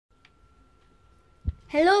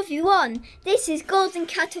Hello everyone, this is Golden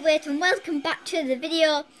Cataway and welcome back to the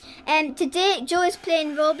video. Today Joe is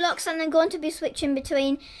playing Roblox and I'm going to be switching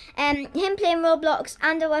between him playing Roblox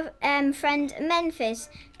and our friend Memphis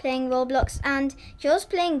playing Roblox, and Joe's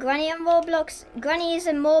playing Granny on Roblox. Granny is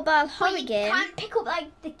a mobile horror game. You can't pick up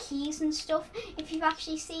like the keys and stuff if you've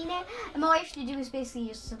actually seen it, and all you have to do is basically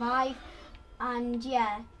just survive, and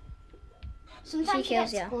yeah, sometimes it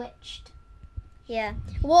gets glitched. Yeah.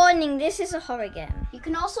 Warning, this is a horror game. You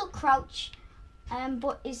can also crouch,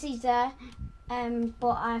 but it's there. But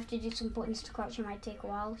I have to do some buttons to crouch. It might take a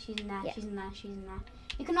while. She's in there. Yeah. She's in there. She's in there.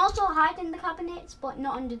 You can also hide in the cabinets, but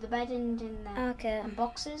not under the bed and in the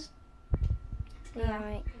boxes. So, yeah.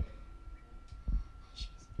 Alright.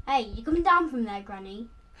 Hey, you're coming down from there, Granny.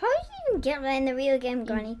 How do you even get there in the real game?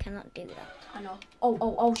 Granny cannot do that. I know.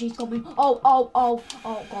 Oh, she's coming. Oh, go.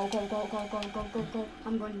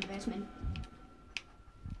 I'm going in the basement.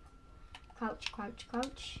 Crouch.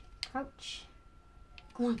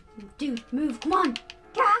 Come on, dude, move, come on.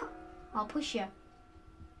 Get out. I'll push you.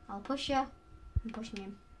 I'm pushing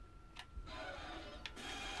him.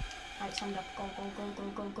 Right, stand up. Go.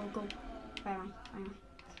 Where am I? Go.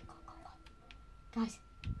 Guys,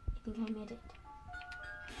 I think I made it.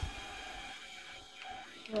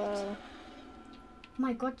 Whoa. Oh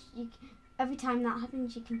my god, every time that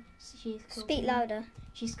happens, she's killed Speak someone. louder.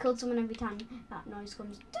 She's killed someone every time that noise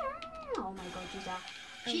comes. Oh my god, she's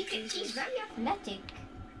there. She's very athletic.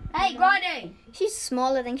 Hey, Granny! She's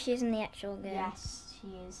smaller than she is in the actual game. Yes, she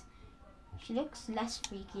is. She looks less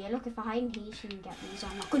freaky. Look, if I hide in here, she can get me. So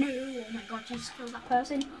I'm not gonna. Oh my god, she just killed that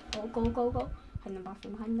person. Go. Hide in the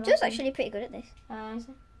bathroom. Joe's actually pretty good at this. Is it? I'm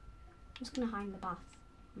just gonna hide in the bath.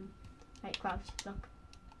 Right, crouch. Look.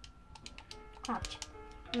 Crouch.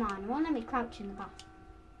 Come on, it won't let me crouch in the bath.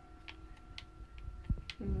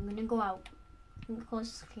 I'm gonna go out. I think the course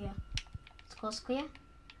is clear. Is the course clear?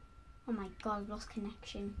 Oh my god, I've lost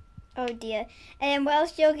connection. Oh dear.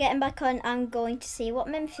 Whilst you're getting back on, I'm going to see what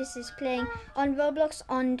Memphis is playing on Roblox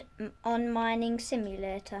on Mining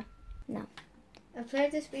Simulator. No. I've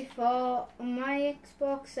played this before. On my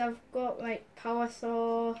Xbox, I've got like Power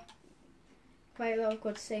Saw, quite a lot of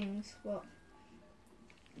good things, but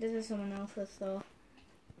this is someone else's, so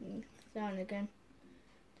down again.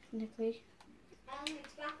 Technically.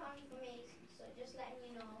 It's back on for me, so just letting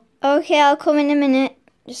you know. Okay, I'll come in a minute.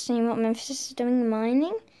 Just seeing what Memphis is doing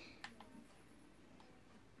mining.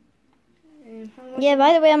 Yeah,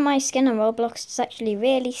 by the way, on my skin on Roblox, it's actually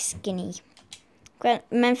really skinny.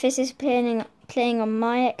 Memphis is playing on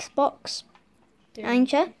my Xbox.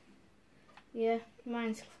 Ain't you? Yeah,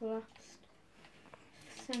 mine's collapsed.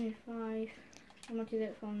 75. How much is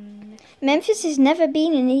it from? Memphis has never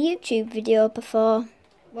been in a YouTube video before.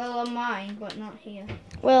 Well, on mine, but not here.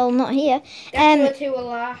 Well, not here. That's the two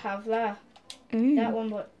I have there. That one,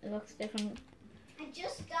 but it looks different. I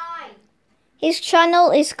just died. His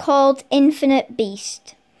channel is called Infinite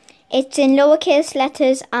Beast. It's in lowercase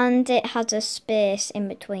letters and it has a space in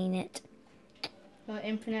between it.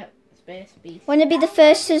 Infinite Space Beast. Want to be the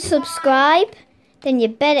first to subscribe? Then you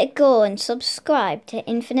better go and subscribe to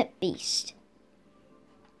Infinite Beast.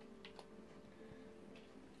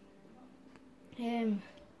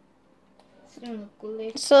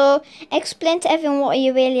 So, explain to everyone what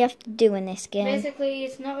you really have to do in this game. Basically,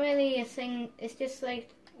 it's not really a thing. It's just like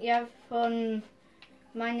you have fun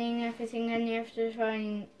mining everything, and you have to try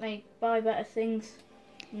and like buy better things.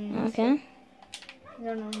 Okay. I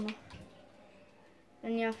don't know.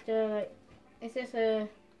 And you have to like. It's just a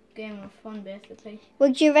game of fun, basically.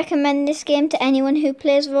 Would you recommend this game to anyone who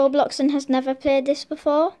plays Roblox and has never played this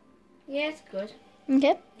before? Yeah, it's good.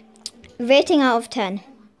 Okay. Rating out of 10.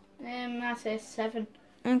 I say 7.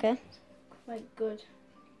 Okay. Quite good.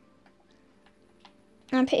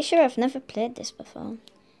 I'm pretty sure I've never played this before.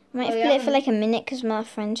 I might have played it for like a minute because my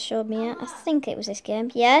friend showed me it. I think it was this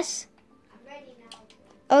game. Yes? I'm ready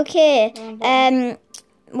now. Okay.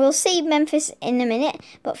 We'll see Memphis in a minute.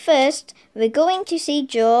 But first, we're going to see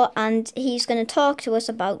Joe and he's going to talk to us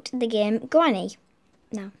about the game Granny.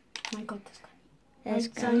 Now. Oh my god, there's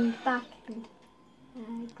Granny. Back.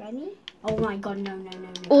 Granny? Oh my god, no.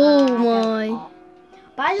 Oh my.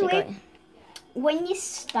 By the way, when you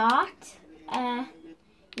start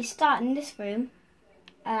in this room,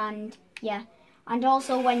 and yeah, and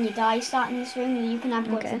also when you die, you start in this room, you can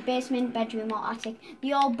go to the basement, bedroom, or attic.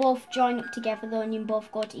 You all both join up together though, and you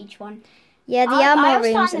both go to each one. Yeah, there are more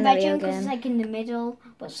rooms in the bedroom real because game. it's like in the middle,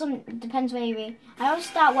 but depends where you're in. I always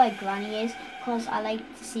start where Granny is because I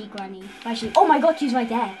like to see Granny. Actually, oh my god, she's right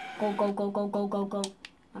there. Go.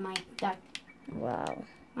 Am I dark? Wow.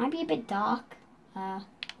 Might be a bit dark.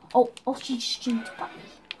 Oh, she just jumped back.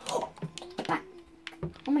 Back.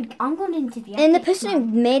 I'm going into the. And the attic person now. who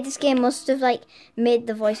made this game must have like made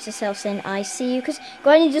the voice herself saying "I see you," because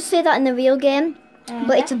Granny just say that in the real game,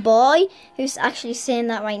 but it's a boy who's actually saying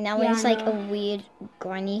that right now, Yeah, and it's I like a know. weird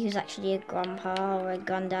granny who's actually a grandpa or a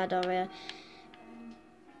granddad or a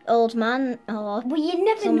old man or. Well, you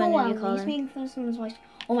never Someone know who you when call you're him. speaking for someone's voice.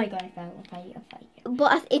 Oh my god, I fell.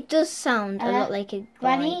 But it does sound a lot like a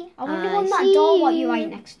Granny, I wonder on that see door what you're you. right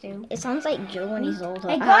next to. It sounds like Joe when he's older.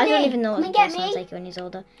 Hey, I don't Granny, even know come what and Joe get sounds me. like when he's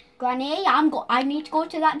older. Granny, I need to go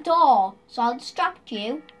to that door, so I'll distract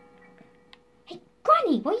you. Hey,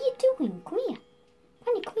 Granny, what are you doing? Come here.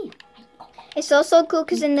 Granny, come here. It's also cool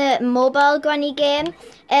because in the mobile Granny game,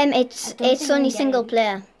 it's think only we single get it.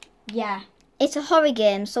 player. Yeah. It's a horror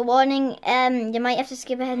game, so warning. You might have to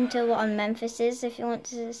skip ahead until what on Memphis is if you want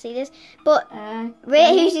to see this. But rate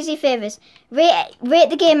Granny? who's your favourites. Rate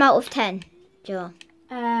the game out of 10, Joe.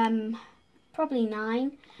 Probably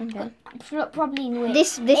 9. Okay. Probably no.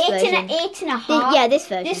 This eight version. and 8.5. Yeah, this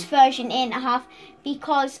version. This version 8.5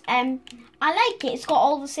 because I like it. It's got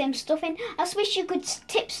all the same stuff in. I just wish you could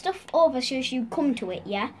tip stuff over so you come to it.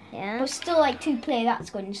 Yeah. Yeah. But still, like 2-player,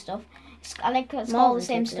 that's good and stuff. I like it's got More all the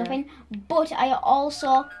than same 2-player. stuff in. But I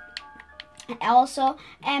also,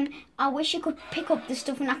 I wish you could pick up the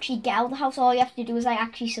stuff and actually get out of the house. All you have to do is like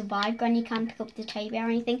actually survive. Granny can't pick up the teddy bear or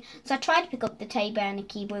anything. So I tried to pick up the teddy bear and the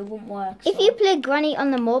key, but it wouldn't work. If so. you play Granny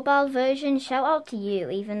on the mobile version, shout out to you,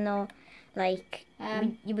 even though, like,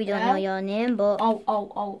 we don't know your name, but Oh,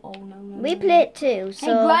 no. we play it too, so...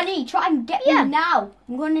 Hey, Granny, try and get Yeah. me now.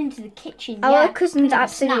 I'm going into the kitchen. Our yeah. cousins Gonna have a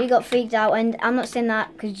absolutely snack. got freaked out, and I'm not saying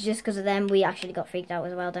that just because of them, we actually got freaked out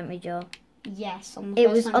as well, don't we, Joe? Yes, on the It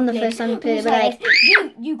first was time on the we first time we played it, was we're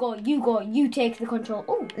like... you go, you take the control.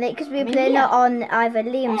 Oh, Like, because we were I'm in playing it here. on either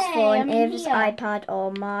Liam's Hey, phone, I'm in Ava's here. iPad,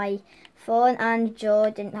 or my phone, and Joe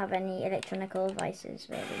didn't have any electronical devices,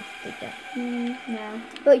 really, did you? no.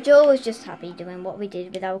 But Joe was just happy doing what we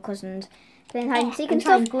did with our cousins, playing hide and seek and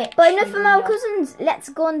trying stuff. to glitch But enough through from the our window. cousins. Let's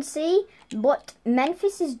go and see what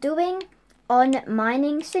Memphis is doing on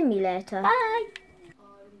Mininng Simulator. Bye.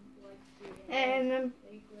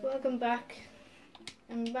 Welcome back.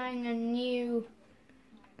 I'm buying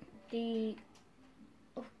the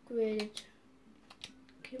upgraded.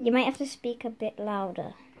 You might have to speak a bit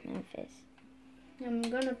louder, Memphis. I'm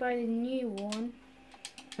gonna buy the new one.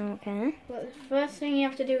 Okay. But the first thing you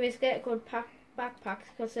have to do is get good backpacks,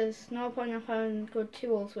 because there's no point of having good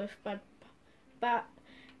tools with bad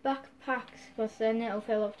backpacks, because then it'll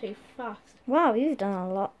fill up too fast. Wow, you've done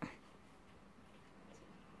a lot.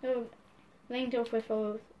 So, linked up with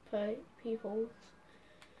other people.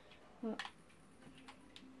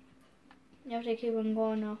 You have to keep on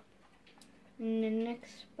going up. And the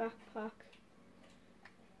next backpack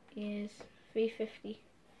is $350.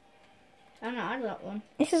 I'm not add that one.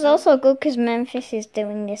 This is also good because Memphis is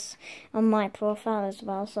doing this on my profile as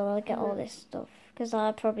well, so I'll get all this stuff. Because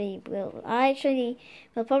I probably will. I actually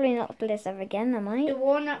will probably not play this ever again, I might. The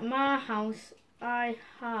one at my house, I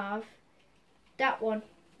have that one.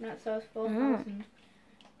 That's ours 4,000.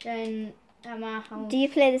 Then at my house, Do you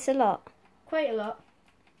play this a lot? quite a lot.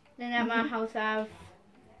 Then at my house, I have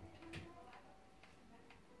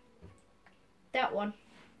that one,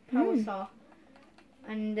 power saw.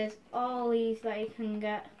 And there's all these that you can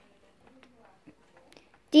get.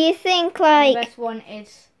 Do you think, The like... best one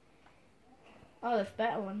is... Oh, there's a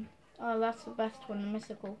better one. Oh, that's the best one, the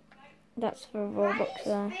mystical. That's for Roblox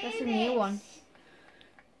there. That's a new one.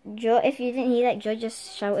 Joe, if you didn't hear that, Joe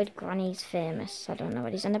just shouted Granny's famous. I don't know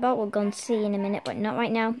what he's on about. We'll go and see in a minute, but not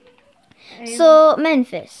right now. So,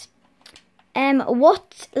 Memphis.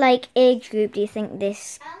 What, like, age group do you think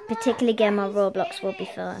this particular game on Roblox will be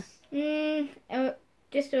for?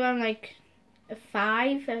 Just around like a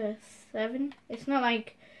 5 or 7. It's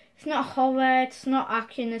not horror, it's not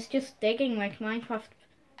action, it's just digging like Minecraft,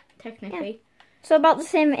 technically. So about the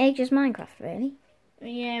same age as Minecraft, really?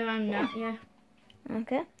 Yeah, around that, yeah.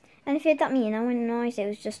 Okay. And if you had that meeting, I wouldn't notice it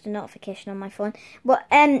was just a notification on my phone. But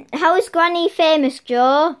how is Granny famous,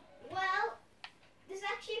 Joe? Well, there's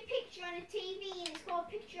actually a picture on a TV and it's got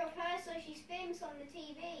a picture of her, so she's famous on the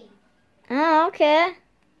TV. Oh, okay.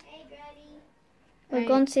 Hey, Granny. We'll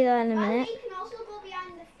go and see that in a minute. You can also go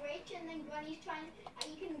behind the fridge and then Granny's trying,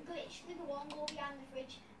 you can glitch through the wall and go behind the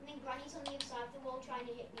fridge and then Granny's on the other side of the wall trying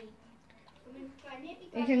to hit me. Come in, try and hit me,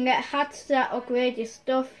 You Granny. can get hats that upgrade your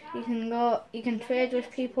stuff. You can trade with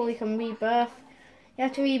people. You can rebirth. You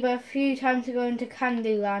have to rebirth a few times to go into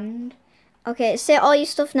Candyland. Okay, say all your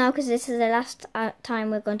stuff now because this is the last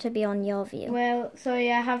time we're going to be on your view. Well, so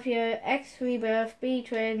you have your X rebirth, B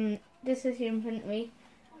train. This is your infantry.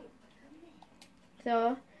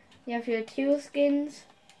 So you have your tool skins,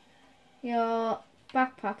 your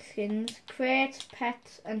backpack skins, crates,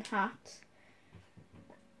 pets and hats.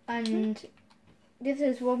 And this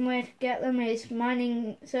is one way to get them, is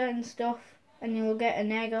mining certain stuff and you will get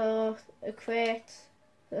an egg or a crate,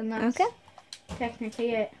 and that's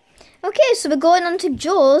technically it. Okay, so we're going on to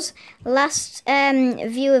Joe's last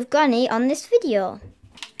view of Granny on this video.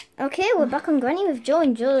 Okay, we're back on Granny with Joe,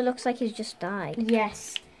 and Joe looks like he's just died.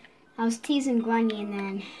 Yes. I was teasing Granny and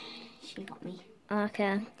then she got me.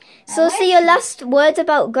 Okay. So say your last words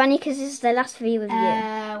about Granny, because this is the last view of you.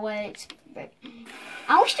 Well, it's...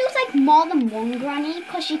 I wish there was like more than one Granny,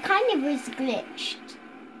 because she kind of is glitched.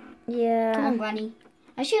 Yeah. Come on, Granny.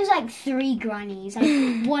 I wish there was like 3 Grannies,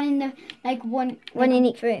 like one in the, one in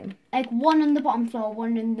each room. Like one on the bottom floor,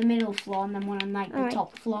 one on the middle floor, and then one on like the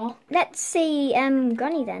top floor. Let's see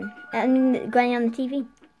Granny then. Granny on the TV.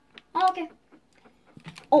 Oh, okay.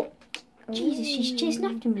 Oh, Jesus, she's chasing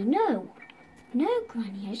after me. No,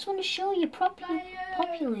 Granny. I just want to show you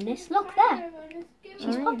popularness. Look there.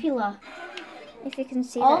 She's popular. If you can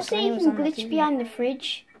see also, that you can glitch behind the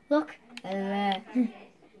fridge. Look.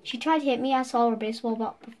 She tried to hit me. I saw her baseball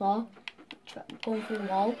bat before. Going through the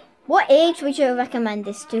wall. What age would you recommend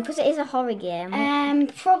this to? Because it is a horror game.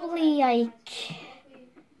 Probably like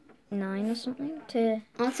 9 or something.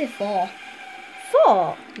 I'd say 4.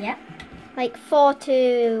 4? Yeah. Like 4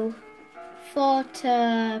 to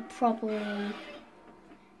probably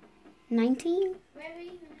 19.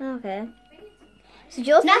 Okay. So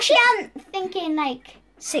Joe. Actually, I'm thinking like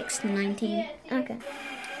 6 to 19. Okay.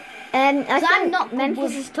 I think I'm not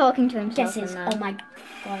Memphis is talking to himself. Guesses. Oh my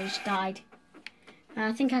God, I just died.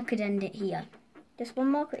 I think I could end it here. Just one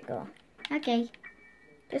more quick go. Okay.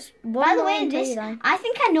 Just one. By the way, I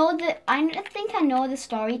think I know the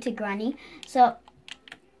story to Granny. So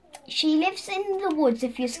she lives in the woods.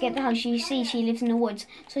 If you skip the house, you see she lives in the woods.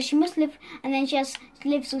 So she must live, and then she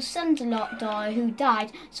lives with son's daughter who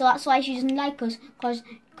died. So that's why she doesn't like us,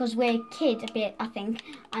 because we're a kid a bit, I think,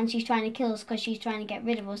 and she's trying to kill us because she's trying to get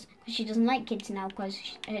rid of us, because she doesn't like kids now because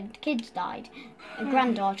her kids died, a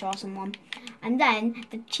granddaughter or someone. And then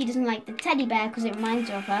she doesn't like the teddy bear because it reminds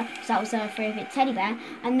her of her, because that was her favourite teddy bear.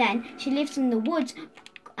 And then she lives in the woods,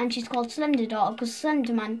 and she's called Slender Daughter because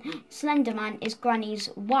Slenderman is Granny's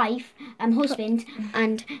wife and husband,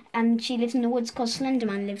 and she lives in the woods because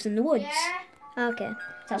Slenderman lives in the woods. Okay.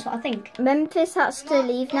 That's what I think. Memphis has to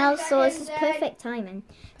leave now, so this is perfect timing.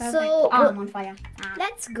 Perfect. So I'm on fire.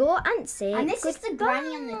 Let's go and say And this is the goodbye.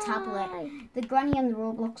 Granny on the tablet. The Granny on the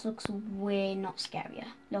Roblox looks way not scarier.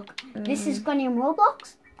 Look, this is Granny on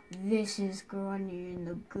Roblox. This is Granny in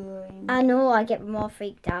the game. I know, I get more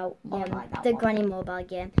freaked out on like that the one. Granny mobile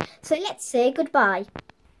game. So let's say goodbye.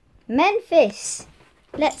 Memphis.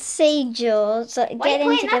 Let's see Joe. So Why are get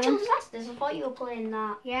you in playing together. Natural Disasters? I thought you were playing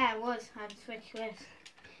that. Yeah, it was. I'd switch this.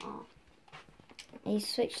 Oh. He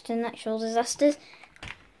switched to natural disasters.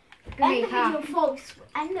 We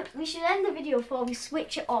should end the video before we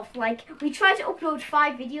switch it off. Like, we tried to upload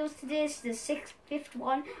 5 videos today. This is the 5th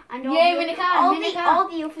one, and all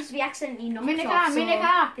the others we accidentally knocked off.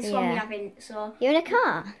 This one we haven't. So You're in a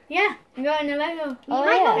car? Yeah, I'm going to Lego. you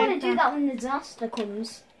might not want to do that when the disaster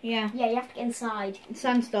comes. Yeah. Yeah, you have to get inside.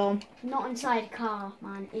 Sandstorm. Not inside a car,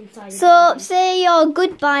 man. Inside. So say your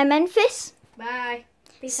goodbye, Memphis. Bye.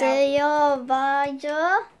 Peace out. Say your bye,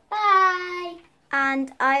 Joe. Bye.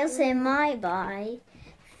 And I'll say my bye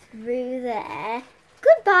through there.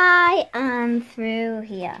 Goodbye and through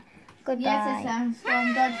here. Goodbye. Yes, a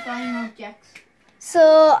sandstorm. Dodge flying objects.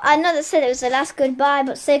 So I know that said it was the last goodbye,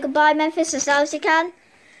 but say goodbye, Memphis, as loud as you can.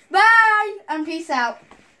 Bye and peace out.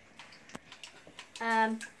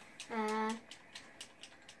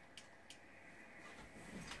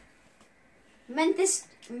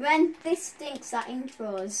 This stinks at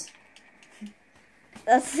intros.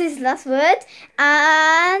 That's his last word.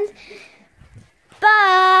 And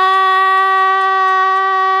bye.